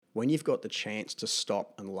when you've got the chance to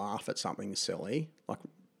stop and laugh at something silly,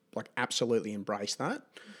 like absolutely embrace that.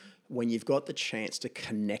 When you've got the chance to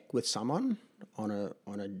connect with someone on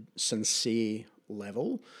a sincere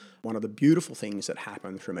level, one of the beautiful things that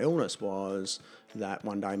happened from illness was that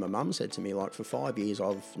one day my mum said to me, like, for 5 years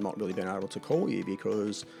I've not really been able to call you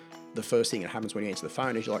because the first thing that happens when you answer the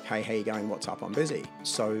phone is you're like, hey, how you going? What's up? I'm busy.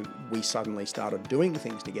 So we suddenly started doing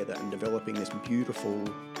things together and developing this beautiful,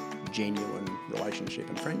 genuine relationship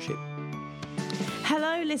and friendship.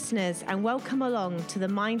 Hello, listeners, and welcome along to the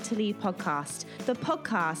Mind to Lead podcast, the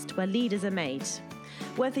podcast where leaders are made.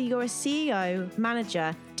 Whether you're a CEO,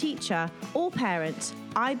 manager, teacher, or parent,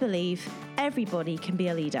 I believe everybody can be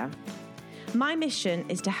a leader. My mission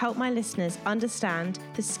is to help my listeners understand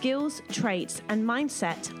the skills, traits, and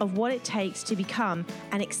mindset of what it takes to become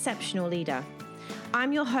an exceptional leader.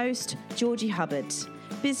 I'm your host, Georgie Hubbard,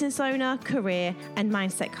 business owner, career, and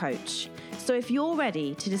mindset coach. So if you're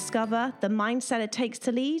ready to discover the mindset it takes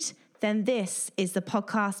to lead, then this is the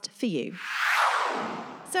podcast for you.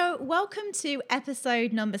 So welcome to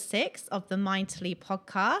episode number 6 of the Mind to Lead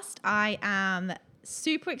podcast. I am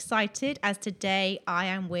super excited as today I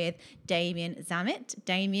am with Damian Zammit.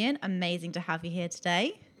 Damian, amazing to have you here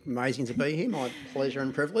today. Amazing to be here. My pleasure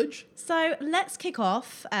and privilege. So let's kick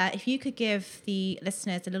off. If you could give the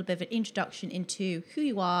listeners a little bit of an introduction into who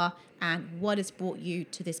you are and what has brought you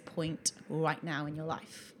to this point right now in your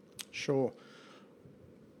life. Sure.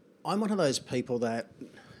 I'm one of those people that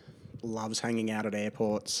loves hanging out at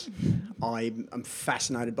airports. I'm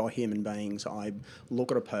fascinated by human beings. I look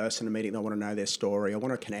at a person immediately, I want to know their story. I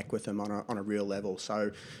want to connect with them on a real level. So,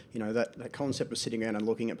 you know, that concept of sitting around and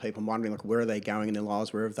looking at people and wondering, like, where are they going in their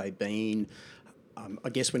lives? Where have they been? I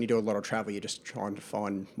guess when you do a lot of travel, you're just trying to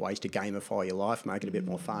find ways to gamify your life, make it a bit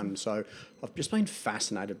more fun. So I've just been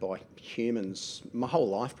fascinated by humans my whole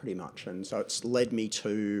life pretty much. And so it's led me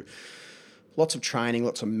to lots of training,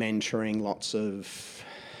 lots of mentoring, lots of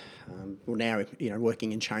now, you know,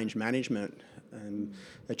 working in change management, and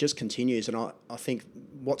it just continues. And I think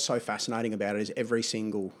what's so fascinating about it is every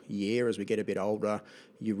single year as we get a bit older,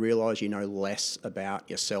 you realise you know less about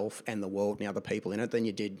yourself and the world and the other people in it than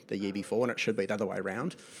you did the year before, and it should be the other way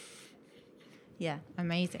around. Yeah,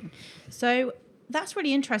 amazing. So that's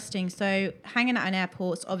really interesting. So hanging out in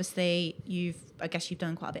airports, obviously I guess you've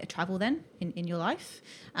done quite a bit of travel then in your life.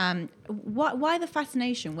 Why the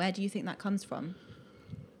fascination? Where do you think that comes from?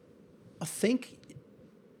 I think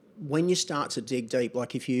when you start to dig deep,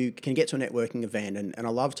 like if you can get to a networking event, and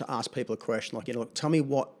I love to ask people a question like, you know, tell me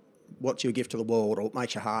what's your gift to the world, or what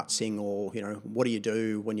makes your heart sing, or, you know, what do you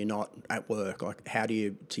do when you're not at work? Like, how do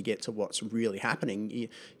you to get to what's really happening?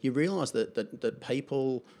 You realise that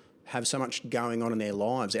people have so much going on in their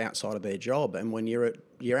lives outside of their job, and when you're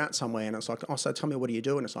out somewhere and it's like, oh, so tell me, what do you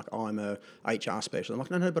do? And it's like, oh, I'm a HR specialist. I'm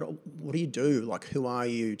like, no, but what do you do? Like, who are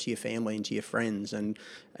you to your family and to your friends? And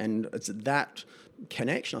it's that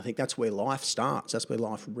connection. I think that's where life starts. That's where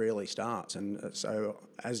life really starts. And so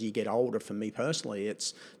as you get older, for me personally,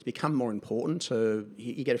 it's become more important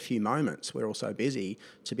you get a few moments, we're all so busy,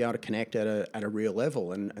 to be able to connect at a real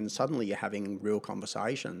level, and suddenly you're having real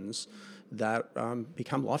conversations that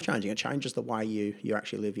become life-changing. It changes the way you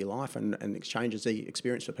actually live your life, and it changes the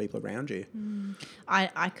experience for people around you.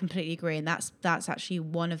 I completely agree, and that's actually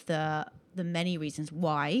one of the many reasons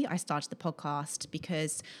why I started the podcast,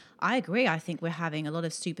 because I agree. I think we're having a lot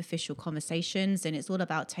of superficial conversations, and it's all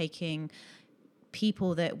about taking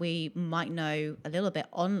people that we might know a little bit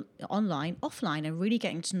online, offline, and really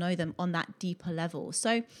getting to know them on that deeper level.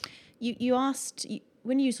 So you asked,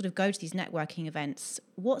 when you sort of go to these networking events,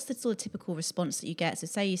 what's the sort of typical response that you get? So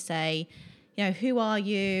say you say, you know, who are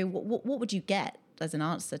you? What would you get as an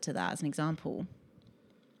answer to that, as an example?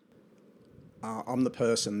 I'm the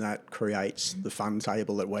person that creates the fun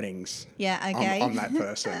table at weddings. Yeah, okay. I'm that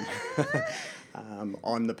person.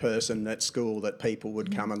 I'm the person at school that people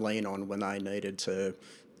would come and lean on when they needed to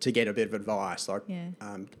get a bit of advice. Like,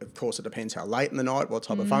 of course, it depends how late in the night, what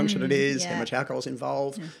type of function it is, how much alcohol's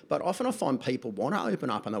involved. Yeah. But often I find people want to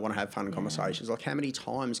open up and they want to have fun conversations. Like, how many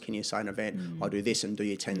times can you say at an event, I do this, and do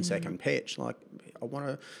your 10-second pitch? Like, I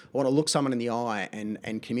want to look someone in the eye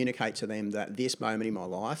and communicate to them that this moment in my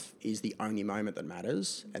life is the only moment that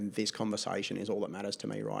matters, and this conversation is all that matters to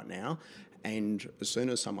me right now. And as soon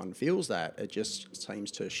as someone feels that, it just seems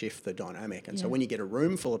to shift the dynamic. And so when you get a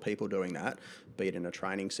room full of people doing that, be it in a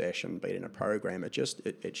training session, be it in a program,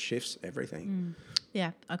 it shifts everything.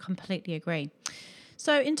 Yeah, I completely agree.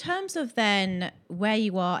 So in terms of then where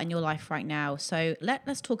you are in your life right now, so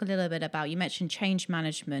let's talk a little bit about, you mentioned change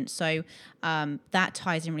management. So that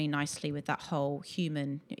ties in really nicely with that whole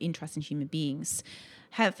human interest in human beings.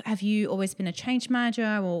 have you always been a change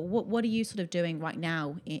manager, or what are you sort of doing right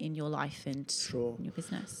now in your life and in your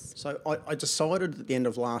business? So I decided at the end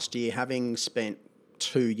of last year, having spent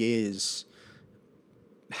 2 years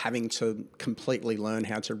having to completely learn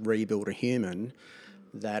how to rebuild a human,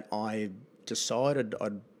 that I decided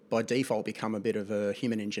I'd by default become a bit of a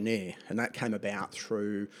human engineer. And that came about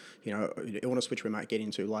through, illness, which we might get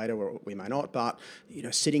into later, or we may not, but,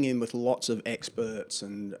 sitting in with lots of experts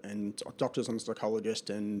and doctors and psychologists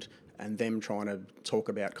and them trying to talk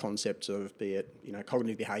about concepts of, be it,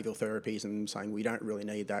 cognitive behavioural therapies, and saying, we don't really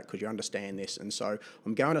need that because you understand this. And so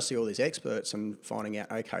I'm going to see all these experts and finding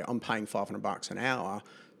out, okay, I'm paying $500 an hour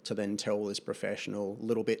to then tell this professional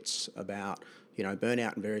little bits about,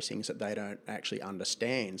 burnout and various things that they don't actually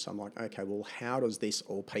understand. So I'm like, okay, well, how does this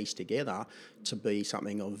all piece together to be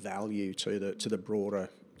something of value to the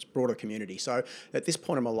broader community? So at this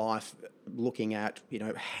point in my life, looking at,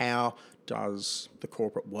 how does the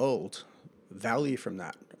corporate world value from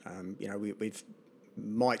that? We've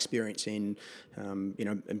my experience in,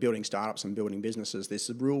 in building startups and building businesses, there's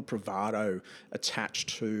a real bravado attached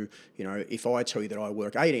to, if I tell you that I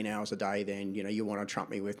work 18 hours a day, then, you want to trump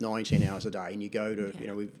me with 19 hours a day. And you go to,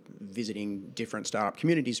 we're visiting different startup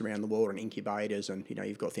communities around the world and incubators, and,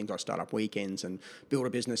 you've got things like startup weekends and build a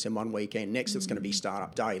business in one weekend. Next, it's going to be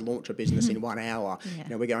startup day, launch a business in 1 hour.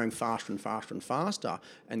 We're going faster and faster and faster.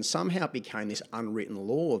 And somehow it became this unwritten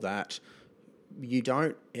law that you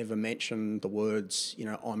don't ever mention the words,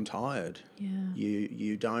 I'm tired.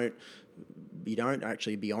 You don't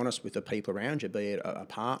actually be honest with the people around you, be it a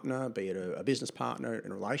partner, be it a business partner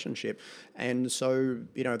in a relationship. And so,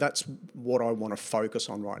 that's what I want to focus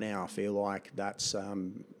on right now. I feel like that's,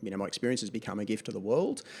 my experience has become a gift to the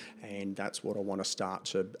world, and that's what I want to start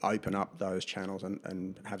to open up those channels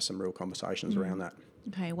and have some real conversations around that.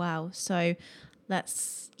 Okay, wow. So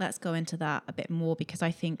let's go into that a bit more, because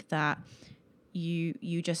I think that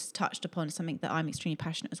you just touched upon something that I'm extremely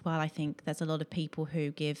passionate as well. I think there's a lot of people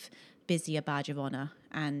who give busy a badge of honor,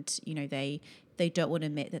 and they don't want to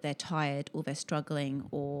admit that they're tired or they're struggling,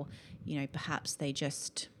 or perhaps they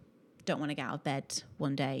just don't want to get out of bed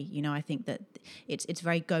one day. I think that it's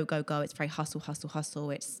very go, it's very hustle,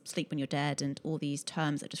 it's sleep when you're dead, and all these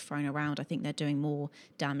terms that are just thrown around. I think they're doing more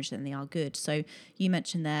damage than they are good. So you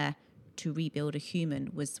mentioned there to rebuild a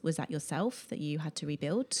human. Was that yourself that you had to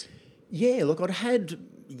rebuild? Yeah, look, I'd had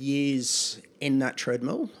years in that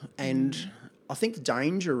treadmill, and I think the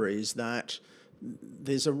danger is that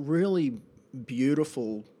there's a really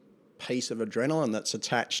beautiful piece of adrenaline that's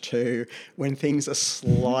attached to when things are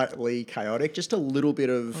slightly chaotic, just a little bit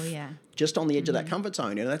of just on the edge of that comfort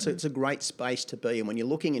zone. It's a great space to be. And when you're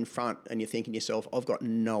looking in front and you're thinking to yourself, I've got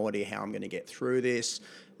no idea how I'm going to get through this.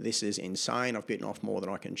 This is insane. I've bitten off more than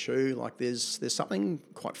I can chew. Like there's something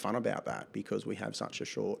quite fun about that, because we have such a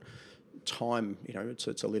short time,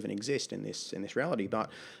 to live and exist in this reality.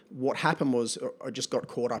 But what happened was I just got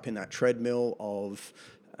caught up in that treadmill of,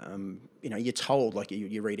 you're told, like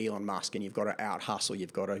you read Elon Musk and you've got to out hustle.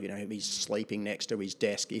 You've got to, he's sleeping next to his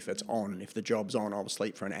desk. If it's on, if the job's on, I'll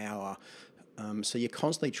sleep for an hour. So you're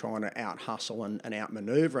constantly trying to out hustle and out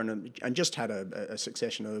maneuver, and just had a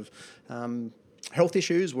succession of health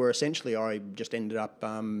issues where essentially I just ended up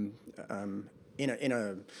in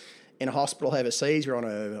a hospital overseas. We're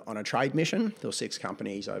on a trade mission. There were 6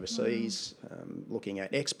 companies overseas looking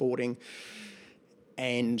at exporting,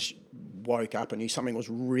 and woke up and knew something was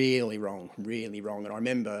really wrong. And I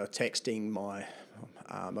remember texting my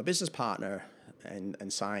business partner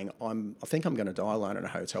and saying, I think I'm going to die alone in a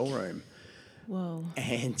hotel room. Whoa.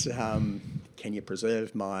 And can you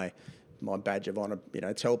preserve my badge of honour,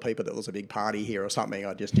 tell people that there was a big party here or something.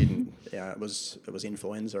 I just didn't. It was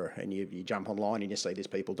influenza, and you jump online and you see these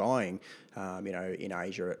people dying, in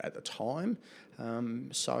Asia at the time.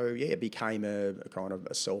 It became a kind of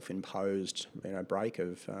a self-imposed, break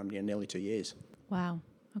of nearly 2 years. Wow.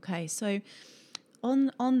 Okay. So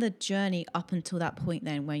on the journey up until that point,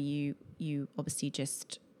 then, where you obviously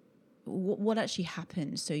just, what actually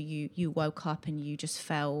happened? So you woke up and you just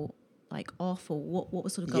fell off, or what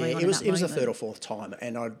was sort of going on? It was the third or fourth time,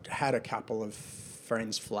 and I'd had a couple of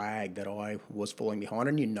friends flag that I was falling behind,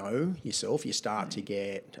 and yourself, you start to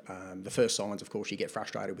get the first signs. Of course, you get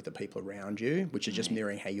frustrated with the people around you, which is just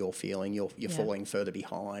mirroring how you're feeling. You're falling further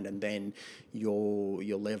behind, and then your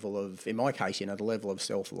level of, in my case, the level of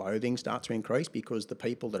self-loathing starts to increase, because the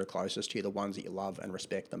people that are closest to you, the ones that you love and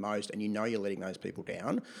respect the most, and you're letting those people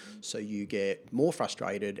down, so you get more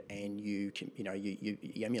frustrated, and you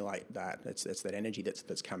emulate that. It's that energy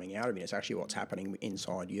that's coming out of you. It's actually what's happening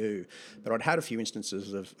inside you. But I'd had a few instances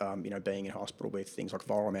instances of being in hospital with things like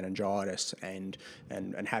viral meningitis and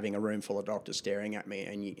having a room full of doctors staring at me,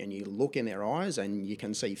 and you look in their eyes and you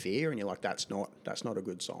can see fear, and you're like, that's not a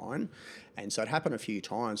good sign. And so it happened a few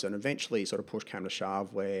times, and eventually sort of push came to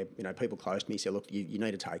shove where people close to me said, look, you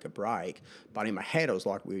need to take a break. But in my head I was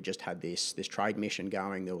like, we just had this trade mission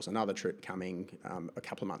going, there was another trip coming a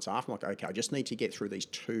couple of months after. I'm like, okay, I just need to get through these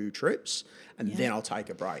 2 trips and then I'll take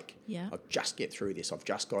a break. I'll just get through this. I've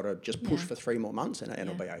just got to just push for 3 more months and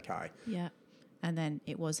it'll be okay. Yeah. And then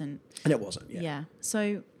it wasn't. And it wasn't, Yeah.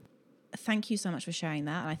 So thank you so much for sharing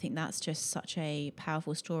that. And I think that's just such a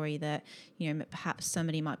powerful story that, perhaps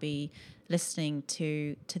somebody might be listening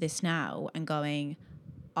to this now and going,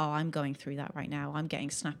 oh, I'm going through that right now. I'm getting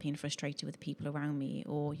snappy and frustrated with the people around me.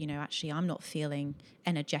 Or, actually I'm not feeling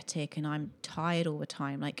energetic and I'm tired all the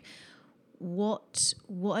time. Like, what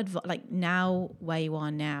advice, like now where you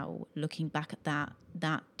are now, looking back at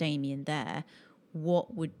that Damian there,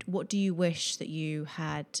 what do you wish that you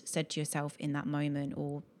had said to yourself in that moment,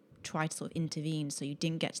 or try to sort of intervene so you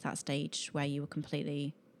didn't get to that stage where you were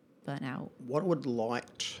completely burnt out? What I would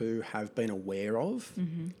like to have been aware of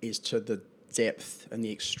is to the depth and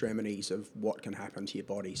the extremities of what can happen to your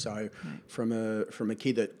body. So from a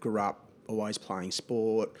kid that grew up always playing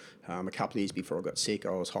sport, a couple of years before I got sick,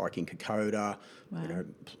 I was hiking Kokoda,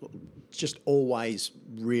 just always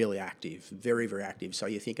really active, very, very active. So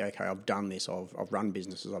you think, okay, I've done this, I've run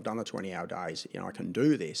businesses, I've done the 20-hour days, I can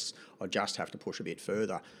do this, I just have to push a bit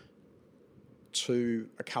further. To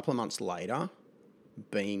a couple of months later,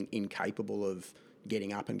 being incapable of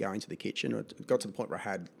getting up and going to the kitchen. It got to the point where I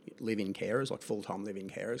had live-in carers, like full-time live-in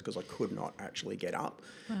carers, because I could not actually get up.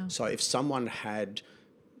 Wow. So if someone had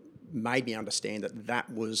made me understand that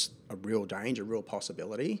was a real danger, a real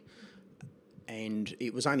possibility, and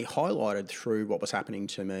it was only highlighted through what was happening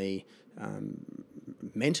to me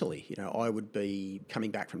mentally. I would be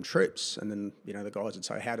coming back from trips, and then the guys would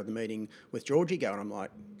say, how did the meeting with Georgie go? And I'm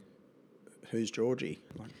like, who's Georgie?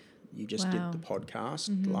 Like, you just did the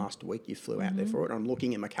podcast last week, you flew out there for it. I'm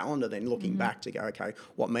looking in my calendar, then looking back to go, okay,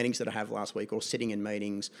 what meetings did I have last week? Or sitting in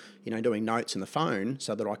meetings, doing notes in the phone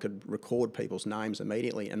so that I could record people's names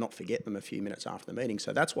immediately and not forget them a few minutes after the meeting.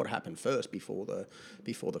 So that's what happened first before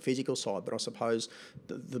the physical side. But I suppose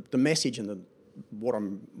the message and what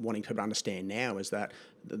I'm wanting to understand now is that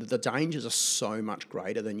the dangers are so much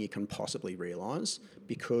greater than you can possibly realise,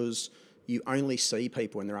 because you only see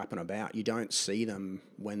people when they're up and about. You don't see them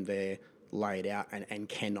when they're laid out and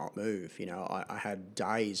cannot move. I had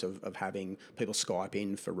days of having people Skype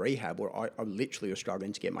in for rehab where I literally was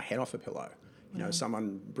struggling to get my head off a pillow.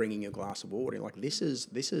 Someone bringing a glass of water, like this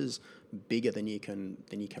is bigger than you can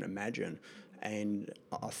imagine. And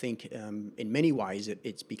I think in many ways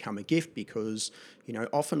it's become a gift, because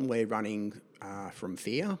often we're running from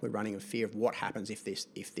fear. We're running a fear of what happens if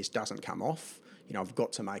this doesn't come off. I've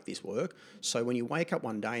got to make this work. So when you wake up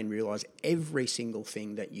one day and realise every single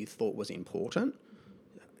thing that you thought was important,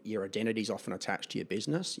 your identity is often attached to your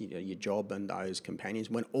business, your job and those companions.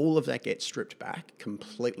 When all of that gets stripped back,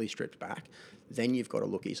 completely stripped back, then you've got to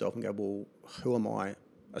look at yourself and go, well, who am I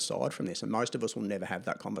aside from this? And most of us will never have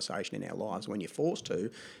that conversation in our lives. When you're forced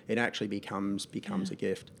to, it actually becomes a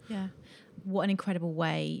gift. Yeah. What an incredible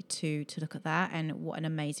way to look at that, and what an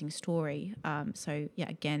amazing story. So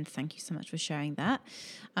again, thank you so much for sharing that.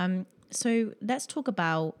 So let's talk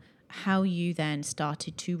about how you then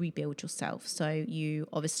started to rebuild yourself. So you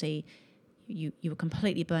obviously you were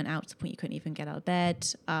completely burnt out to the point you couldn't even get out of bed.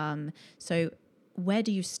 So where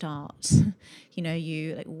do you start?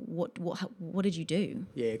 What did you do?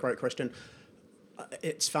 Yeah, great question.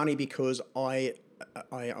 It's funny because I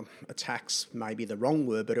attacks maybe the wrong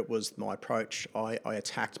word, but it was my approach. I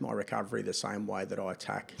attacked my recovery the same way that I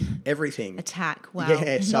attack everything. Attack, wow.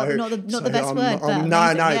 Yeah, so not the best word.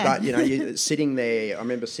 But you're sitting there. I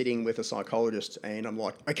remember sitting with a psychologist, and I'm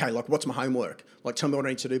like, okay, like what's my homework? Like, tell me what I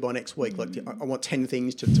need to do by next week. Like, I want 10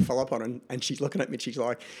 things to follow up on. And she's looking at me, and she's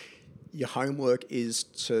like, your homework is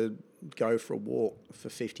to go for a walk for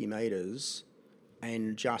 50 metres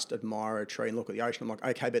and just admire a tree and look at the ocean. I'm like,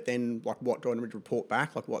 okay, but then like what do I need to report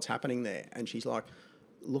back? Like what's happening there? And she's like,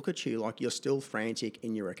 look at you, like you're still frantic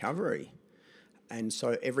in your recovery. And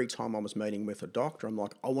so every time I was meeting with a doctor, I'm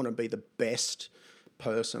like, I want to be the best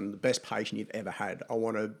person, the best patient you've ever had. I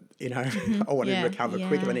want to, I want to recover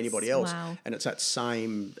quicker than anybody else. Wow. And it's that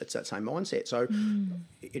same mindset. So,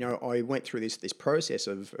 I went through this process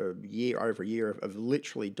of over a year of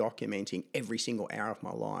literally documenting every single hour of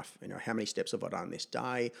my life. How many steps have I done this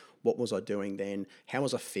day? What was I doing then? How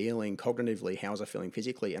was I feeling cognitively? How was I feeling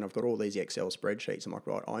physically? And I've got all these Excel spreadsheets. I'm like,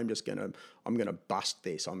 right, I'm gonna bust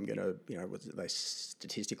this. I'm gonna,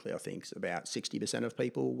 statistically, I think it's about 60% of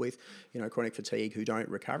people with, chronic fatigue who don't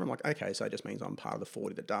recover. I'm like, okay, so it just means I'm part of the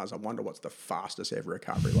 40 that does. I wonder what's the fastest ever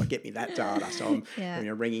recovery. Like, get me that data. So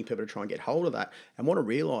I'm, ringing people to try and get hold of that. And what I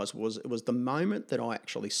realised was it was the moment that I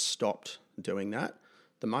actually stopped doing that.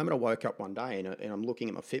 The moment I woke up one day and I'm looking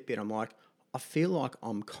at my Fitbit, I'm like, I feel like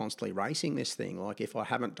I'm constantly racing this thing. Like, if I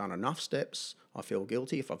haven't done enough steps, I feel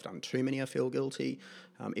guilty. If I've done too many, I feel guilty.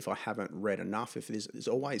 If I haven't read enough, if there's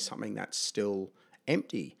always something that's still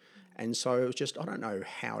empty. And so it was just, I don't know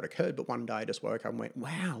how it occurred, but one day I just woke up and went,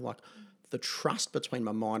 wow, like the trust between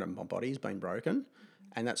my mind and my body has been broken.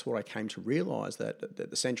 And that's what I came to realise, that the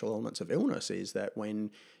essential elements of illness is that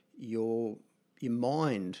when your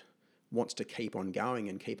mind wants to keep on going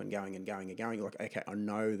and keep on going and going and going, you're like, okay, I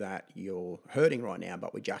know that you're hurting right now,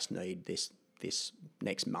 but we just need this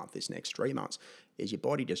next month, this next 3 months, is your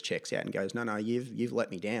body just checks out and goes, no, you've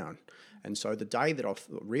let me down. And so the day that I've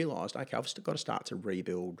realised, okay, I've got to start to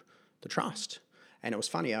rebuild the trust. And it was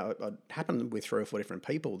funny, it happened with 3 or 4 different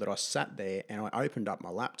people that I sat there and I opened up my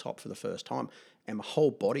laptop for the first time and my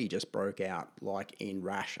whole body just broke out like in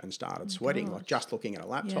rash and started sweating, like just looking at a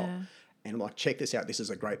laptop. Yeah. And I'm like, check this out, this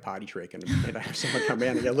is a great party trick. And have someone come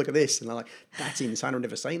around and go, look at this. And they're like, that's insane, I've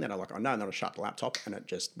never seen that. I'm like, I know, and then I shut the laptop and it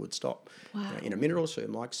just would stop in a minute or two.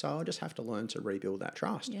 I'm like, so I just have to learn to rebuild that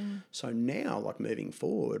trust. Yeah. So now, like moving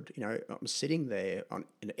forward, I'm sitting there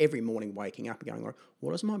every morning waking up and going, like,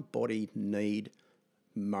 what does my body need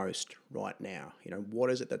most right now?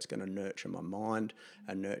 What is it that's going to nurture my mind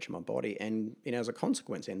and nurture my body? And as a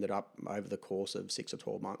consequence, ended up over the course of 6 or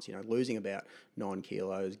 12 months, losing about 9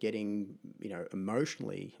 kilos, getting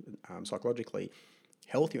emotionally, psychologically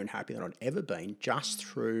healthier and happier than I'd ever been, just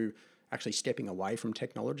through actually stepping away from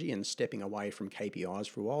technology and stepping away from KPIs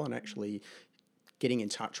for a while and actually getting in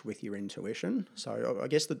touch with your intuition. So I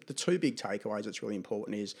guess the 2 big takeaways that's really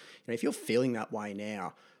important is, if you're feeling that way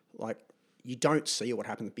now, like, you don't see what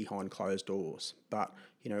happens behind closed doors. But,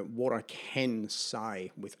 what I can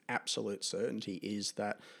say with absolute certainty is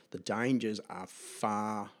that the dangers are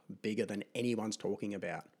far bigger than anyone's talking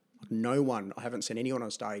about. I haven't seen anyone on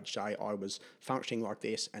stage say I was functioning like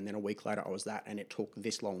this and then a week later I was that and it took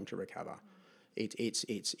this long to recover. It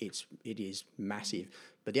is massive.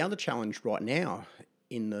 But the other challenge right now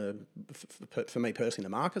for me personally, in the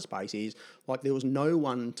market space is like there was no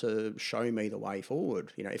one to show me the way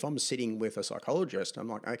forward. If I'm sitting with a psychologist, I'm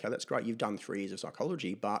like, okay, that's great. You've done 3 years of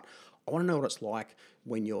psychology, but I want to know what it's like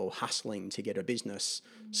when you're hustling to get a business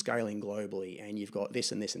scaling globally and you've got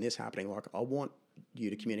this and this and this happening. Like, I want you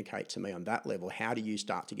to communicate to me on that level. How do you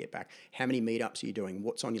start to get back? How many meetups are you doing?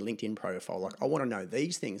 What's on your LinkedIn profile? Like, I want to know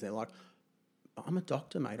these things. They're like, I'm a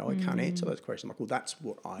doctor, mate. I can't answer those questions. I'm like, well, that's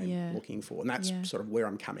what I'm looking for. And that's sort of where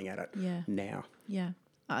I'm coming at it now. Yeah.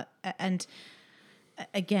 And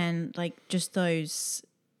again, like just those,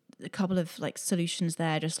 a couple of like solutions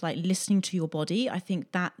there, just like listening to your body. I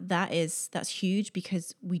think that's huge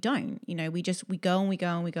because we don't, we go and we go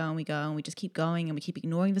and we go and we go and we just keep going and we keep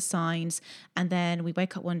ignoring the signs. And then we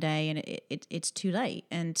wake up one day and it's too late.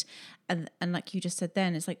 And like you just said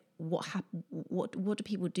then, it's like, what do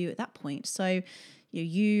people do at that point? So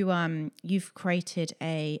you've created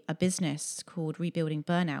a business called ReBuilding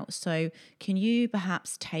Burnout. So can you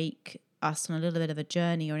perhaps take us on a little bit of a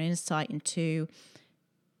journey or an insight into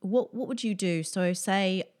what would you do? So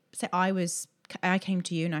say I came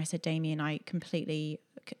to you and I said, Damian, I completely,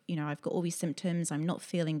 I've got all these symptoms, I'm not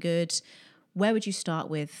feeling good. Where would you start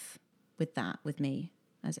with me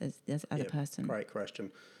as a person? Great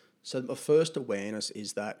question. So the first awareness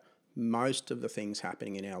is that most of the things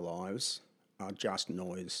happening in our lives are just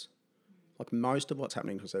noise. Like most of what's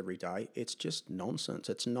happening to us every day, it's just nonsense.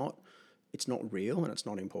 It's not real and it's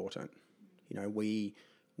not important.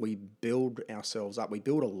 We build ourselves up. We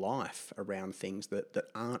build a life around things that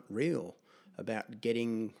aren't real, about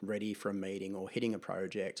getting ready for a meeting or hitting a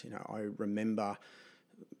project. I remember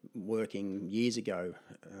working years ago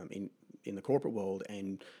in the corporate world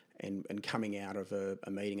and coming out of a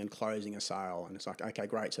meeting and closing a sale. And it's like, okay,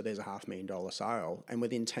 great. So there's a $500,000 sale. And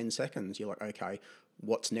within 10 seconds, you're like, okay,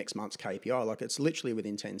 what's next month's KPI? Like it's literally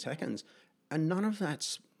within 10 seconds. And none of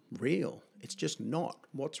that's real. It's just not.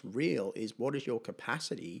 What's real is what is your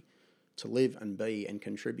capacity to live and be and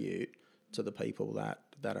contribute to the people that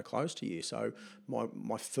that are close to you. So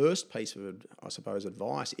my first piece of, I suppose,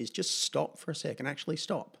 advice is just stop for a second. Actually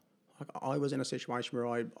stop. Like, I was in a situation where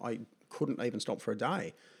I couldn't even stop for a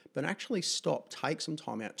day, but actually stop, take some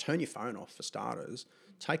time out, turn your phone off for starters,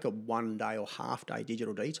 take a 1 day or half day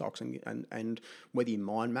digital detox, and whether you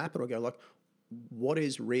mind map it or go like, what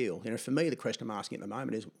is real? You know, for me, the question I'm asking at the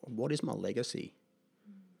moment is, what is my legacy?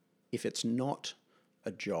 If it's not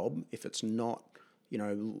a job, if it's not, you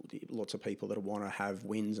know, lots of people that want to have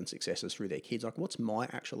wins and successes through their kids, like, what's my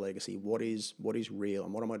actual legacy? What is real,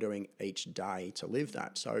 and what am I doing each day to live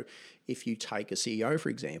that? So if you take a CEO, for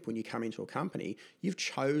example, when you come into a company, you've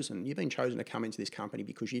been chosen to come into this company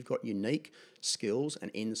because you've got unique skills and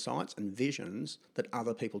insights and visions that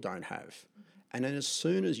other people don't have. And then as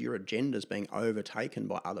soon as your agenda is being overtaken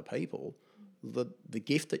by other people, the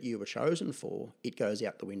gift that you were chosen for, it goes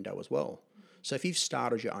out the window as well. So if you've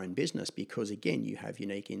started your own business because, again, you have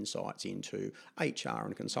unique insights into HR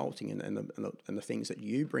and consulting and the things that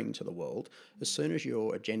you bring to the world, as soon as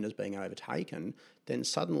your agenda is being overtaken, then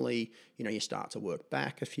suddenly, you know, you start to work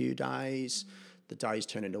back a few days, the days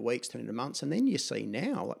turn into weeks, turn into months, and then you see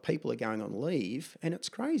now, like, people are going on leave, and it's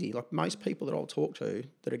crazy. Like, most people that I'll talk to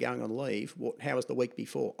that are going on leave, how was the week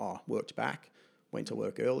before? Oh, worked back, went to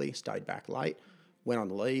work early, stayed back late, went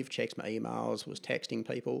on leave, checked my emails, was texting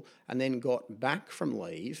people, and then got back from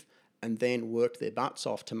leave and then worked their butts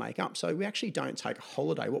off to make up. So we actually don't take a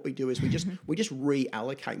holiday. What we do is we just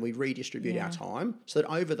reallocate, we redistribute our time, so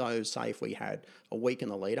that over those, say if we had a week in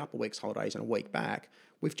the lead up, a week's holidays and a week back,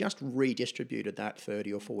 we've just redistributed that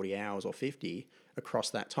 30 or 40 hours or 50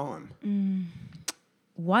 across that time.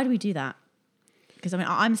 Why do we do that? Because, I mean,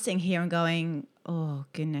 I'm sitting here and going, oh,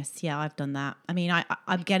 goodness, yeah, I've done that. I mean,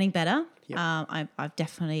 I'm getting better. Yep. I've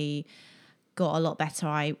definitely got a lot better.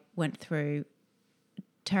 I went through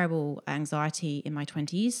terrible anxiety in my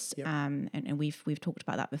 20s, Yep. And we've talked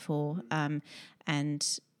about that before.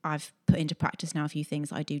 And I've put into practice now a few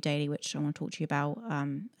things I do daily, which I want to talk to you about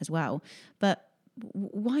as well. But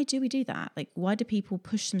why do we do that? Like, why do people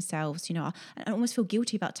push themselves, you know, and almost feel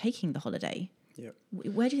guilty about taking the holiday? Yep.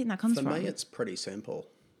 Where do you think that comes from? For me, it's pretty simple.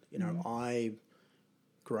 You know, I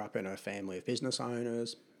grew up in a family of business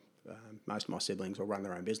owners. Most of my siblings will run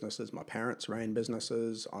their own businesses. My parents ran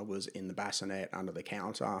businesses. I was in the bassinet under the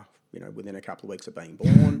counter, you know, within a couple of weeks of being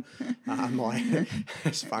born.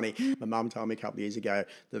 It's funny. My mum told me a couple of years ago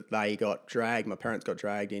that my parents got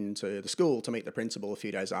dragged into the school to meet the principal a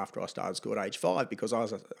few days after I started school at age 5, because I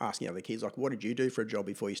was asking other kids, like, what did you do for a job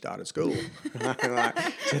before you started school? So I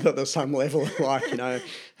thought there's some level of, like, you know,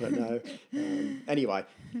 but no. Anyway,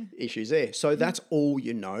 issues there. So that's all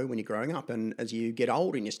you know when you're growing up. And as you get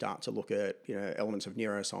older and you start to look at, you know, elements of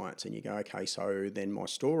neuroscience, and you go, okay, so then my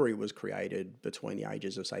story was created between the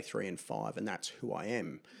ages of, say, 3 and 5, and that's who I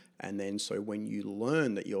am. And then so when you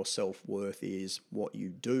learn that your self-worth is what you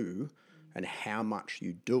do and how much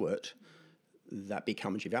you do it, that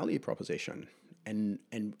becomes your value proposition. And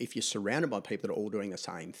if you're surrounded by people that are all doing the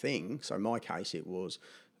same thing, so in my case it was,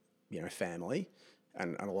 you know, family,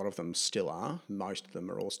 and a lot of them still are. Most of them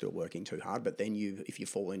are all still working too hard. But then if you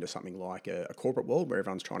fall into something like a corporate world where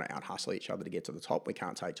everyone's trying to out-hustle each other to get to the top, we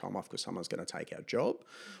can't take time off because someone's going to take our job.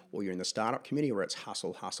 Or you're in the startup community where it's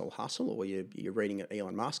hustle, hustle, hustle. Or you're reading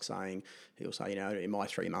Elon Musk saying, he'll say, you know, in my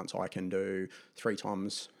 3 months I can do 3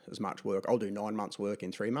 times as much work. I'll do 9 months work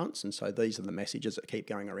in 3 months. And so these are the messages that keep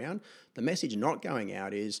going around. The message not going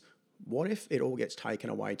out is, what if it all gets taken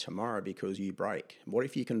away tomorrow because you break? What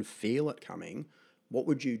if you can feel it coming? What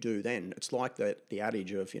would you do then? It's like the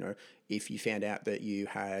adage of, you know, if you found out that you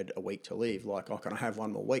had a week to live, like, oh, can I have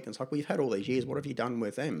one more week? And it's like, well, you've had all these years. What have you done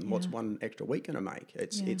with them? What's one extra week going to make?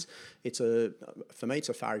 For me, it's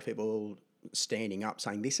a far of people standing up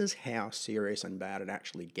saying, this is how serious and bad it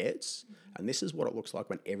actually gets. And this is what it looks like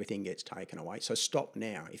when everything gets taken away. So stop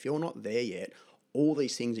now. If you're not there yet, all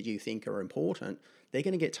these things that you think are important, they're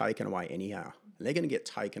going to get taken away anyhow. And they're going to get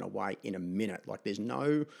taken away in a minute. Like, there's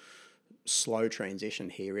no slow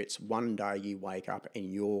transition here. It's one day you wake up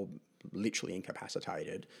and you're literally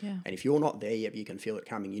incapacitated. Yeah. And if you're not there yet, you can feel it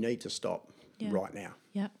coming. You need to stop right now.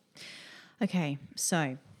 Yeah. Okay.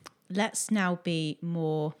 So let's now be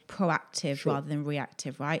more proactive rather than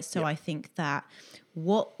reactive, right? So I think that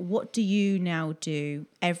what do you now do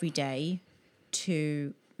every day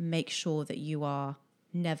to make sure that you are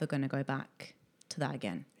never going to go back to that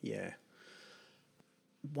again? Yeah.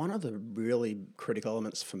 One of the really critical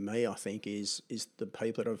elements for me, I think, is the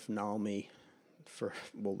people that have known me for,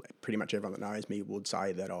 well, pretty much everyone that knows me would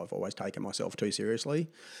say that I've always taken myself too seriously.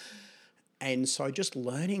 And so just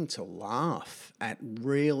learning to laugh at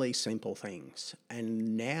really simple things.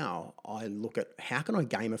 And now I look at, how can I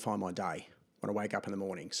gamify my day? when I wake up in the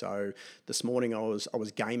morning. So this morning I was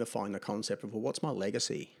gamifying the concept of, well, what's my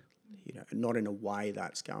legacy? You know, not in a way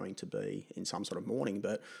that's going to be in some sort of morning,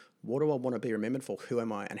 but what do I want to be remembered for? Who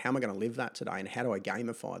am I, and how am I going to live that today? And how do I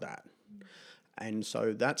gamify that? And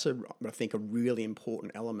so that's I think a really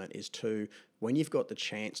important element is to, when you've got the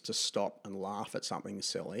chance to stop and laugh at something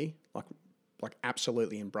silly, like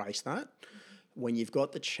absolutely embrace that. When you've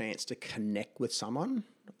got the chance to connect with someone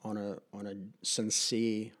on a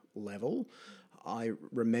sincere level, I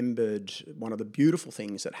remembered one of the beautiful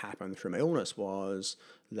things that happened through my illness was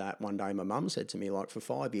that one day my mum said to me, like, for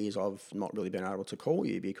 5 years I've not really been able to call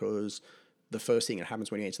you because the first thing that happens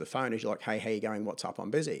when you answer the phone is you're like, hey, how you going? What's up? I'm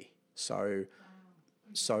busy. So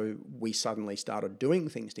we suddenly started doing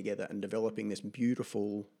things together and developing this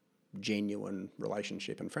beautiful, genuine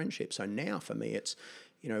relationship and friendship. So now for me, it's,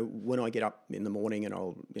 you know, when I get up in the morning and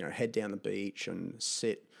I'll, you know, head down the beach and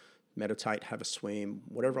sit, meditate, have a swim,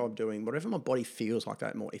 whatever I'm doing, whatever my body feels like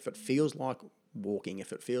that more, if it feels like walking,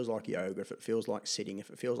 if it feels like yoga, if it feels like sitting, if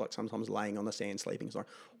it feels like sometimes laying on the sand sleeping, it's like,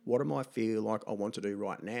 what do I feel like I want to do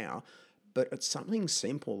right now? But it's something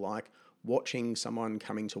simple like watching someone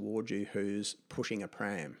coming towards you who's pushing a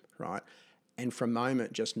pram, right? And for a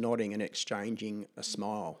moment, just nodding and exchanging a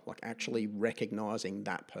smile, like actually recognizing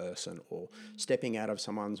that person, or stepping out of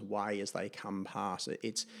someone's way as they come past.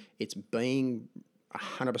 It's being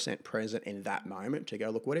 100% present in that moment to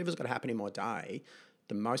go, look, whatever's going to happen in my day,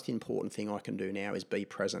 the most important thing I can do now is be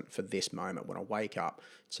present for this moment when I wake up,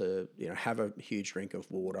 to, you know, have a huge drink of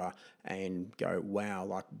water and go, wow,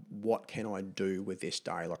 like what can I do with this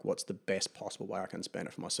day? Like what's the best possible way I can spend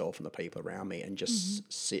it for myself and the people around me, and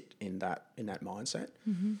just sit in that mindset.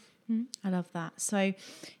 I love that. So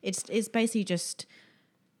it's basically just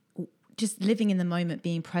living in the moment,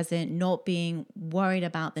 being present, not being worried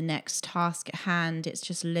about the next task at hand. It's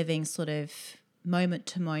just living sort of moment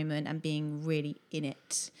to moment and being really in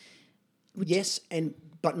it. Yes,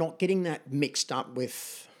 but not getting that mixed up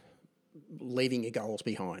with leaving your goals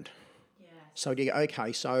behind. Yeah. So you go,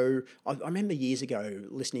 okay, so I remember years ago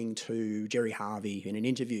listening to Jerry Harvey in an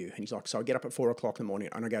interview, and he's like, so I get up at 4 o'clock in the morning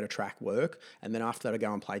and I go to track work, and then after that I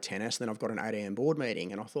go and play tennis, and then I've got an 8 a.m. board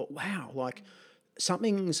meeting. And I thought, wow, like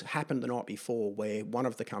something's happened the night before where one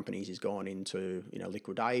of the companies has gone into, you know,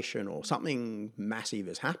 liquidation, or something massive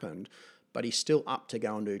has happened, but he's still up to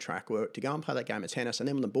go and do track work, to go and play that game of tennis. And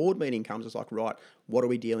then when the board meeting comes, it's like, right, what are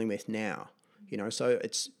we dealing with now? You know, so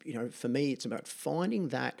it's, you know, for me, it's about finding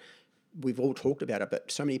that. We've all talked about it, but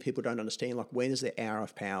so many people don't understand, like, where's the hour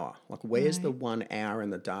of power? Like, where's the 1 hour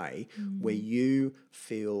in the day where you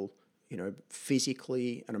feel, you know,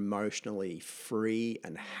 physically and emotionally free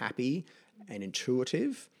and happy and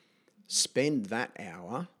intuitive? Spend that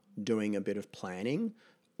hour doing a bit of planning,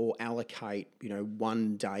 or allocate, you know,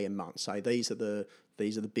 1 day a month. Say these are the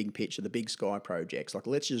big picture, the big sky projects. Like,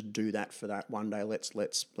 let's just do that for that 1 day.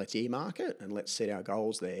 Let's earmark it and let's set our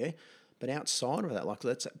goals there. But outside of that, like,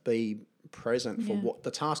 let's be present for what the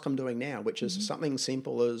task I'm doing now, which is something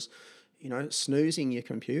simple as, you know, snoozing your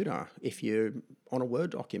computer if you're on a Word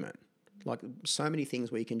document. Like, so many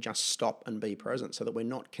things where you can just stop and be present, so that we're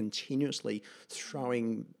not continuously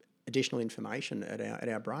throwing additional information at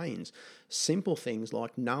our brains. Simple things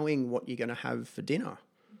like knowing what you're going to have for dinner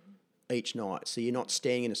each night, so you're not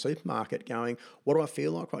standing in a supermarket going, what do I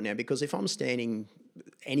feel like right now? Because if I'm standing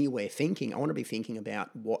anywhere thinking, I want to be thinking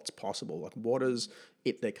about what's possible. Like, what is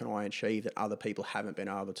it that can I achieve that other people haven't been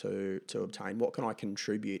able to obtain? What can I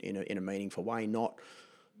contribute in a meaningful way? Not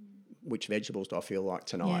which vegetables do I feel like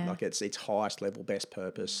tonight? Like, it's highest level, best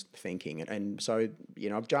purpose thinking. And so, you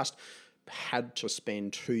know, I've just had to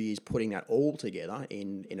spend 2 years putting that all together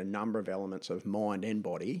in a number of elements of mind and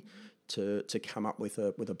body to come up with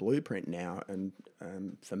a blueprint now. And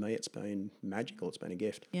for me, it's been magical. It's been a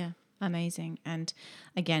gift. Yeah, amazing. And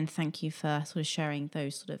again, thank you for sort of sharing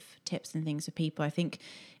those sort of tips and things with people.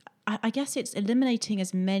 I guess it's eliminating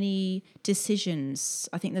as many decisions.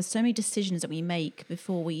 I think there's so many decisions that we make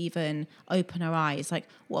before we even open our eyes. Like,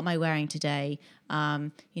 what am I wearing today?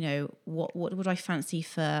 You know, what do I fancy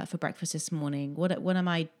for breakfast this morning? What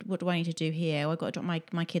do I need to do here? I've got to drop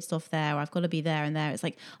my kids off there, or I've got to be there and there. It's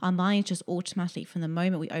like our minds just automatically, from the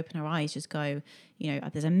moment we open our eyes, just go, you know,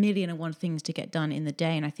 there's 1,000,001 things to get done in the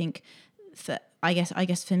day. And I think I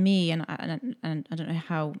guess for me, and I don't know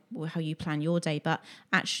how you plan your day, but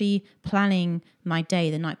actually planning my day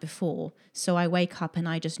the night before, so I wake up and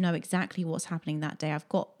I just know exactly what's happening that day. I've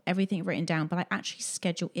got everything written down, but I actually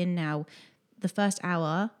schedule in now. The first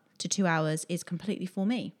hour to 2 hours is completely for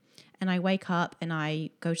me, and I wake up and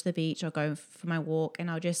I go to the beach or go for my walk, and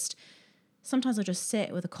I'll just sometimes I'll just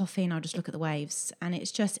sit with a coffee and I'll just look at the waves, and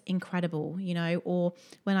it's just incredible, you know. Or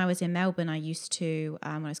when I was in Melbourne, I used to,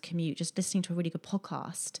 when I was commute, just listening to a really good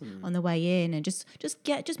podcast on the way in, and just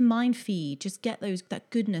mind feed, just get that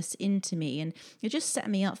goodness into me, and it just set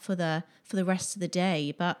me up for the rest of the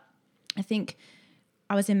day. But I think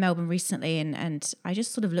I was in Melbourne recently, and I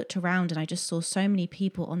just sort of looked around and I just saw so many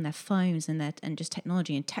people on their phones and just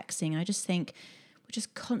technology and texting. And I just think we're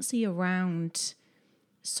just constantly around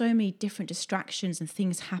so many different distractions and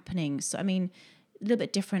things happening. So, I mean, a little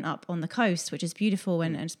bit different up on the coast, which is beautiful.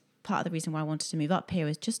 And it's part of the reason why I wanted to move up here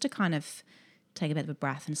is just to kind of take a bit of a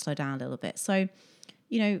breath and slow down a little bit. So,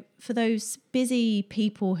 you know, for those busy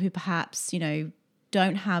people who perhaps, you know,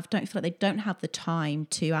 don't feel like they don't have the time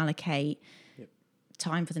to allocate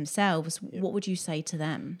time for themselves, what would you say to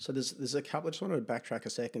them? So there's a couple. I just wanted to backtrack a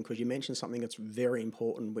second because you mentioned something that's very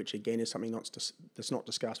important, which again is something that's not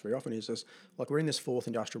discussed very often. Is this, like, we're in this fourth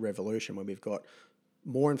industrial revolution where we've got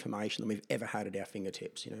more information than we've ever had at our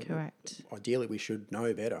fingertips. You know, correct. Ideally, we should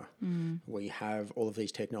know better. We have all of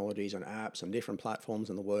these technologies and apps and different platforms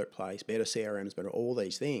in the workplace, better CRMs, better all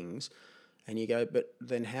these things. And you go, but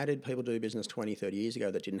then how did people do business 20, 30 years ago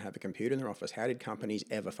that didn't have a computer in their office? How did companies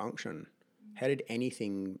ever function? How did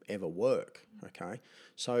anything ever work? Okay.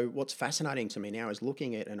 So what's fascinating to me now is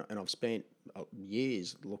looking at, and I've spent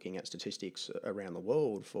years looking at statistics around the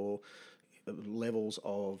world for levels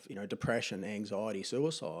of, you know, depression, anxiety,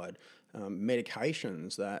 suicide,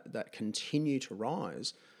 medications that continue to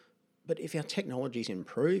rise. But if our technology is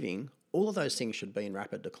improving, all of those things should be in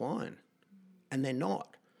rapid decline, and they're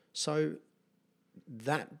not. So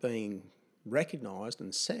that being recognised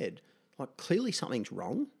and said, like, clearly something's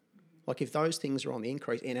wrong. Like, if those things are on the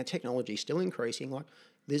increase and our technology is still increasing, like,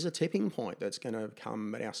 there's a tipping point that's going to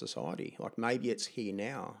come at our society. Like, maybe it's here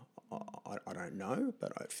now. I don't know,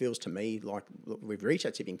 but it feels to me like, look, we've reached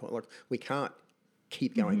that tipping point. Like, we can't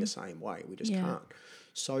keep going the same way. We just can't.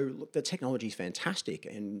 So look, the technology is fantastic,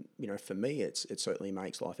 and, you know, for me, it certainly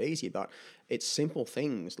makes life easier. But it's simple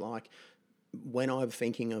things like, when I'm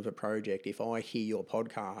thinking of a project, if I hear your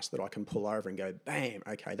podcast, that I can pull over and go, bam,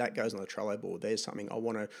 okay, that goes on the Trello board. There's something I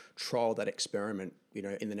want to trial that experiment, you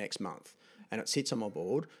know, in the next month. And it sits on my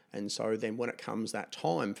board. And so then when it comes that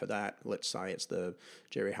time for that, let's say it's the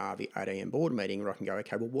Jerry Harvey 8 a.m. board meeting, where I can go,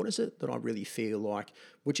 okay, well, what is it that I really feel like,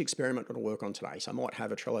 which experiment do I work on today? So I might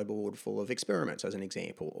have a Trello board full of experiments as an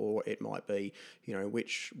example, or it might be, you know,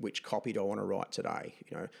 which copy do I want to write today?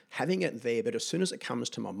 You know, having it there, but as soon as it comes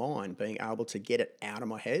to my mind, being able to get it out of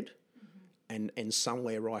my head and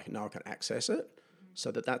somewhere where I know I can access it, so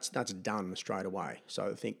that's done straight away.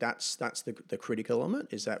 So I think that's the critical element,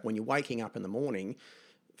 is that when you're waking up in the morning,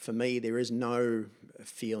 for me, there is no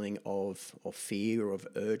feeling of fear or of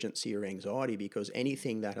urgency or anxiety, because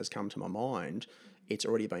anything that has come to my mind, it's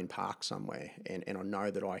already been parked somewhere, and I know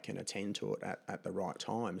that I can attend to it at the right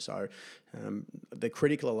time. So the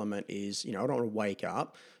critical element is, you know, I don't want to wake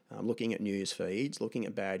up looking at news feeds, looking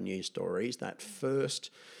at bad news stories. That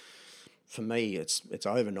first, for me, it's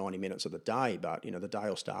over 90 minutes of the day, but, you know, the day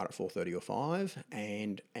will start at 4:30 or 5,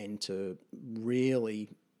 and to really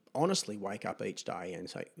honestly wake up each day and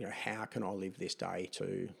say, you know, how can I live this day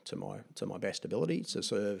to my best ability to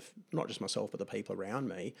serve not just myself but the people around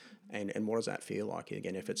me, and what does that feel like?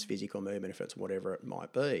 Again, if it's physical movement, if it's whatever it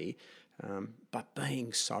might be, but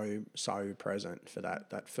being so present for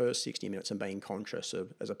that first 60 minutes and being conscious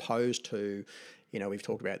of, as opposed to, you know, we've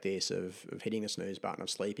talked about this of hitting the snooze button, of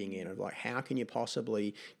sleeping in, of like, how can you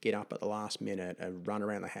possibly get up at the last minute and run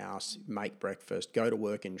around the house, make breakfast, go to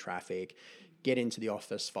work in traffic, get into the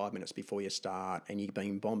office 5 minutes before you start, and you're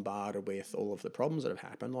being bombarded with all of the problems that have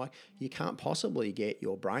happened. Like, you can't possibly get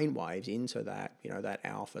your brain waves into that, you know, that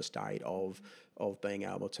alpha state of being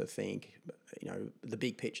able to think, you know, the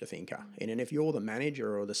big picture thinker. And if you're the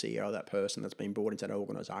manager or the CEO, that person that's been brought into that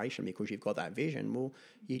organisation because you've got that vision, well,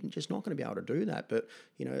 you're just not going to be able to do that. But,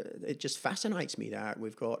 you know, it just fascinates me that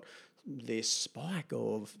we've got this spike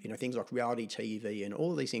of, you know, things like reality TV and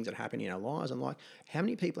all of these things that happen in our lives. And like, how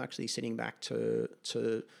many people are actually sitting back to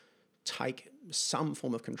take some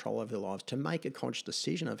form of control over their lives, to make a conscious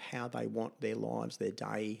decision of how they want their lives, their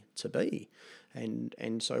day to be?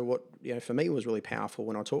 And so what, you know, for me was really powerful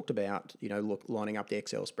when I talked about, you know, lining up the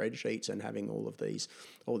Excel spreadsheets and having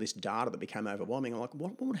all this data that became overwhelming. I'm like,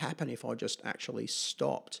 what would happen if I just actually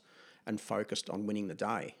stopped and focused on winning the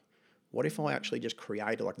day? What if I actually just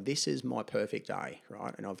created, like, this is my perfect day,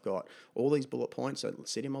 right? And I've got all these bullet points that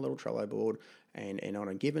sit in my little Trello board, and on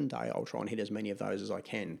a given day, I'll try and hit as many of those as I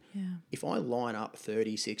can. Yeah. If I line up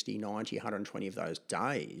 30, 60, 90, 120 of those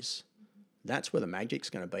days, That's where the magic's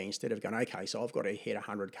going to be, instead of going, okay, so I've got to hit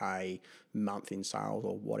 100K month in sales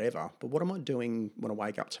or whatever. But what am I doing when I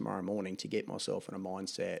wake up tomorrow morning to get myself in a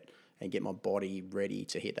mindset and get my body ready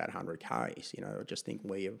to hit that 100Ks? You know, I just think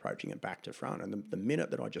we're approaching it back to front. And the minute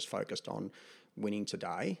that I just focused on winning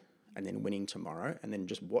today and then winning tomorrow and then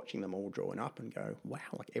just watching them all drawing up and go, wow,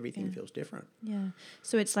 like everything feels different. Yeah.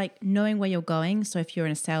 So it's like knowing where you're going. So if you're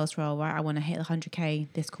in a sales role, right, I want to hit 100K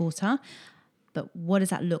this quarter, but what does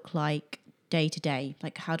that look like day to day?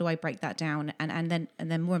 Like, how do I break that down? And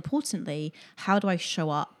then more importantly, how do I show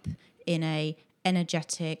up in a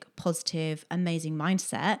energetic, positive, amazing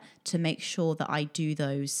mindset to make sure that I do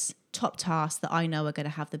those top tasks that I know are going to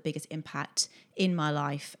have the biggest impact in my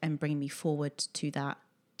life and bring me forward to that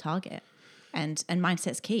target? And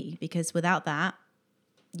mindset's key, because without that,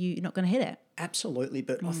 you're not going to hit it. Absolutely.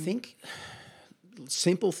 But I think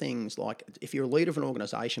simple things like, if you're a leader of an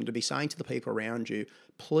organisation, to be saying to the people around you,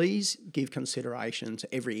 please give consideration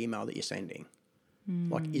to every email that you're sending.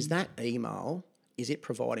 Like, is that email, is it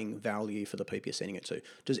providing value for the people you're sending it to?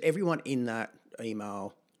 Does everyone in that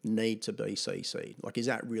email need to be CC'd? Like, is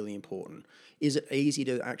that really important? Is it easy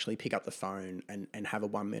to actually pick up the phone and have a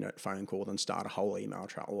 1-minute phone call and start a whole email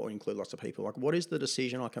trail or include lots of people? Like, what is the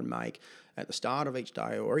decision I can make at the start of each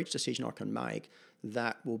day, or each decision I can make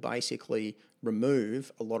that will basically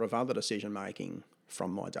remove a lot of other decision making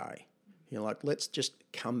from my day? You know, like, let's just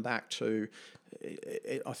come back to,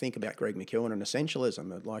 I think about Greg McKeown and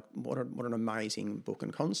essentialism. Like, what an amazing book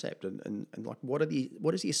and concept, and like, what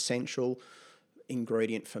is the essential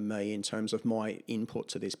ingredient for me in terms of my input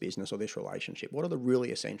to this business or this relationship? What are the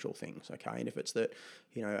really essential things? Okay. And if it's that,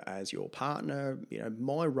 you know, as your partner, you know,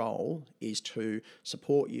 my role is to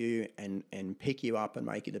support you and pick you up and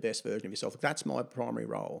make you the best version of yourself. That's my primary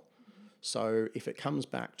role. So if it comes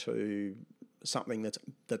back to something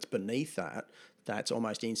that's beneath that, that's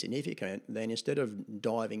almost insignificant, then instead of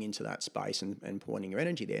diving into that space and pointing your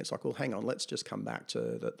energy there, it's like, well, hang on, let's just come back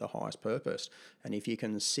to the highest purpose. And if you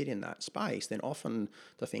can sit in that space, then often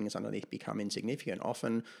the things underneath become insignificant.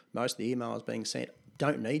 Often most of the emails being sent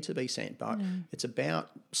don't need to be sent, but it's about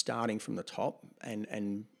starting from the top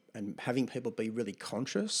and having people be really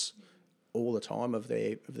conscious all the time of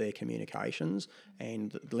their communications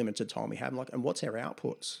and the limited time we have. Like, and what's our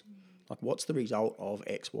outputs? Like, what's the result of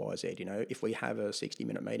X, Y, Z? You know, if we have a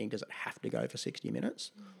 60-minute meeting, does it have to go for 60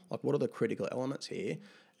 minutes? Like, what are the critical elements here?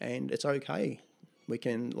 And it's okay. We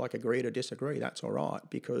can, like, agree to disagree. That's all right,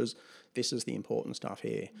 because this is the important stuff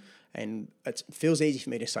here. And it feels easy for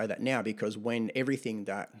me to say that now, because when everything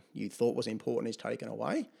that you thought was important is taken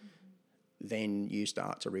away, then you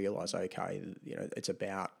start to realise, okay, you know, it's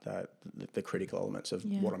about the critical elements of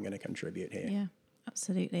what I'm going to contribute here. Yeah,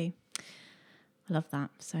 absolutely. I love that.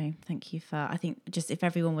 So thank you for, I think just if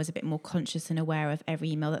everyone was a bit more conscious and aware of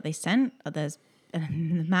every email that they sent, there's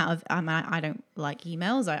an amount of, I don't like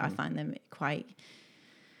emails. I find them quite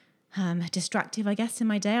distractive, I guess, in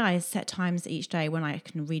my day. I set times each day when I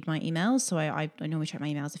can read my emails. So I normally check my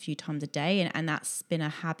emails a few times a day. And that's been a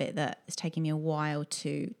habit that is taking me a while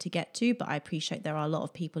to get to. But I appreciate there are a lot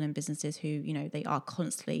of people in businesses who, you know, they are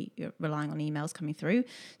constantly relying on emails coming through.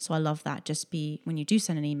 So I love that. Just when you do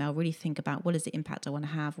send an email, really think about what is the impact I want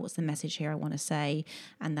to have? What's the message here I want to say?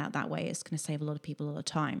 And that way it's going to save a lot of people a lot of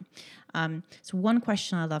time. So one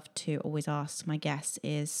question I love to always ask my guests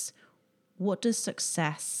is, what does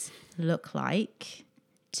success look like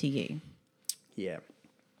to you? Yeah,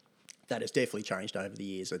 that has definitely changed over the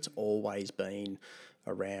years. It's always been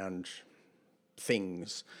around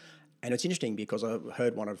things. And it's interesting because I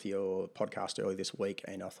heard one of your podcasts earlier this week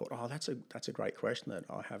and I thought, oh, that's a great question that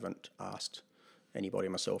I haven't asked anybody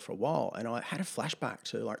myself for a while. And I had a flashback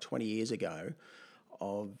to like 20 years ago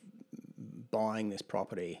of buying this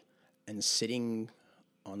property and sitting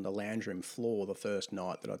on the lounge room floor the first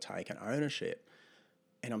night that I'd taken ownership.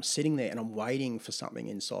 And I'm sitting there and I'm waiting for something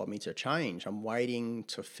inside me to change. I'm waiting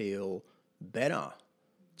to feel better,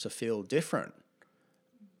 to feel different.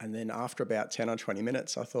 And then after about 10 or 20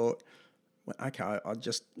 minutes, I thought, well, okay, I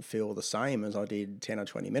just feel the same as I did 10 or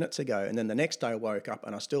 20 minutes ago. And then the next day I woke up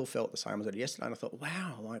and I still felt the same as I did yesterday. And I thought,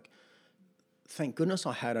 wow, like, thank goodness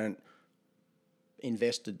I hadn't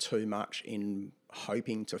invested too much in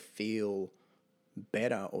hoping to feel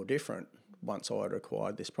better or different once I had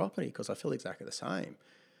acquired this property, because I feel exactly the same.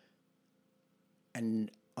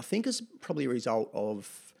 And I think it's probably a result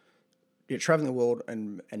of traveling the world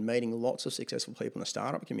and meeting lots of successful people in the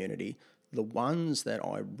startup community. The ones that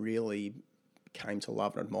I really came to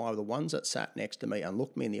love and admire, the ones that sat next to me and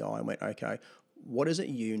looked me in the eye and went, okay, what is it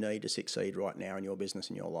you need to succeed right now in your business,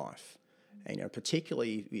 in your life? And,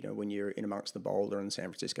 particularly, when you're in amongst the Boulder and San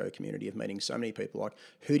Francisco community of meeting so many people, like,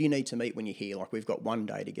 who do you need to meet when you're here? Like, we've got one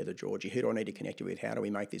day together, Georgie. Who do I need to connect you with? How do we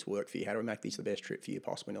make this work for you? How do we make this the best trip for you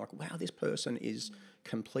possible? And you're like, wow, this person is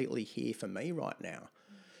completely here for me right now.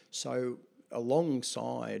 So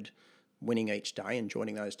alongside winning each day and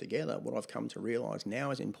joining those together, what I've come to realise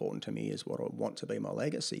now is important to me is what I want to be my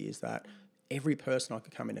legacy is that every person I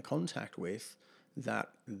could come into contact with, that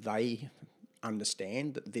they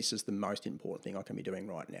understand that this is the most important thing I can be doing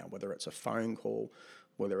right now, whether it's a phone call,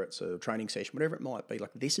 whether it's a training session, whatever it might be.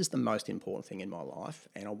 Like, this is the most important thing in my life,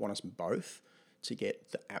 and I want us both to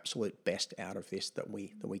get the absolute best out of this that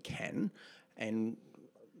we can. And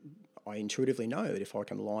I intuitively know that if I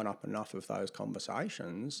can line up enough of those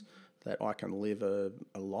conversations, that I can live a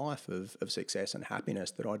life of success and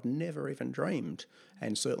happiness that I'd never even dreamed.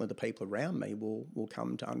 And certainly the people around me will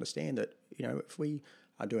come to understand that, if we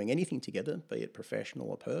are doing anything together, be it professional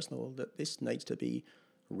or personal, that this needs to be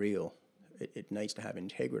real. It needs to have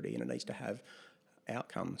integrity and it needs to have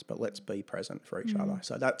outcomes, but let's be present for each other.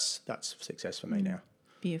 So that's success for me now.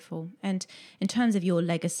 Beautiful. And in terms of your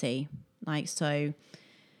legacy,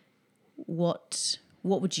 what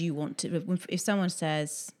would you want to, if someone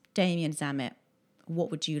says, Damian Zammit,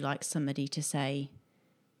 what would you like somebody to say?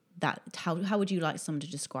 That how would you like someone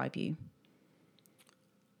to describe you?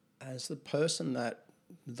 As the person that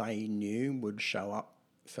they knew would show up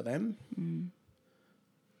for them.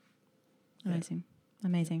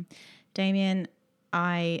 Amazing. Damian,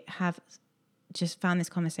 I have just found this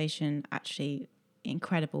conversation actually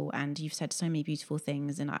incredible, and you've said so many beautiful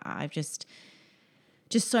things, and I've just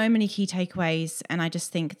so many key takeaways, and I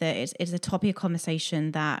just think that it's a topic of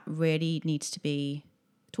conversation that really needs to be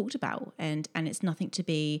talked about, and it's nothing to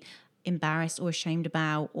be embarrassed or ashamed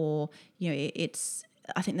about, or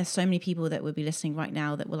I think there's so many people that will be listening right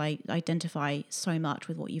now that will identify so much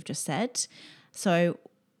with what you've just said. So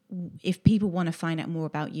if people want to find out more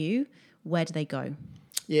about you, where do they go?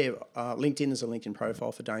 Yeah, LinkedIn is a LinkedIn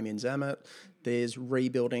profile for Damian Zammit. There's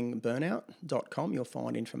ReBuildingBurnout.com. You'll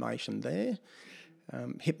find information there.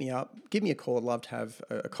 Hit me up, give me a call. I'd love to have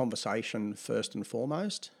a conversation first and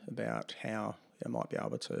foremost about how I might be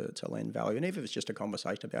able to lend value. And even if it's just a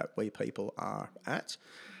conversation about where people are at,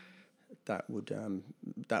 that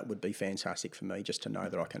would be fantastic for me, just to know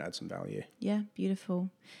that I can add some value. Yeah, beautiful.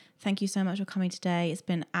 Thank you so much for coming today. It's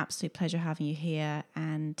been an absolute pleasure having you here,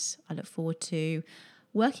 and I look forward to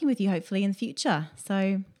working with you hopefully in the future.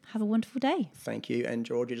 So have a wonderful day. Thank you. And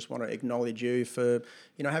Georgie, just want to acknowledge you for,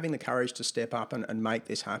 having the courage to step up and make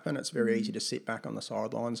this happen. It's very easy to sit back on the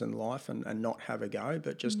sidelines in life and not have a go,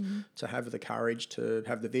 but just to have the courage, to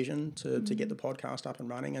have the vision to get the podcast up and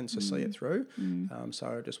running and to see it through.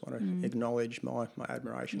 So I just want to acknowledge my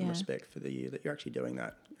admiration and respect for that you're actually doing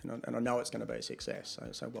that. And I know it's going to be a success.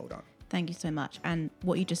 So well done. Thank you so much. And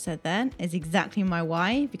what you just said then is exactly my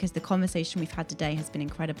why, because the conversation we've had today has been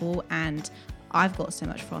incredible, and I've got so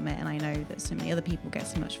much from it, and I know that so many other people get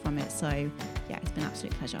so much from it. So yeah, it's been an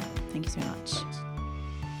absolute pleasure. Thank you so much. Thanks.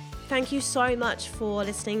 Thank you so much for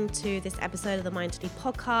listening to this episode of the Mind to Lead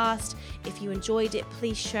podcast. If you enjoyed it,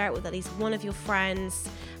 please share it with at least one of your friends,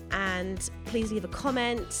 and please leave a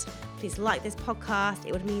comment. Please like this podcast.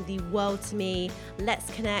 It would mean the world to me.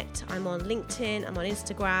 Let's connect. I'm on LinkedIn. I'm on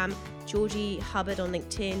Instagram. Georgie Hubbard on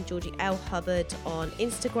LinkedIn. Georgie L. Hubbard on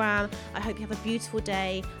Instagram. I hope you have a beautiful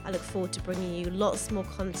day. I look forward to bringing you lots more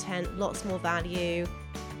content, lots more value,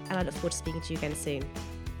 and I look forward to speaking to you again soon.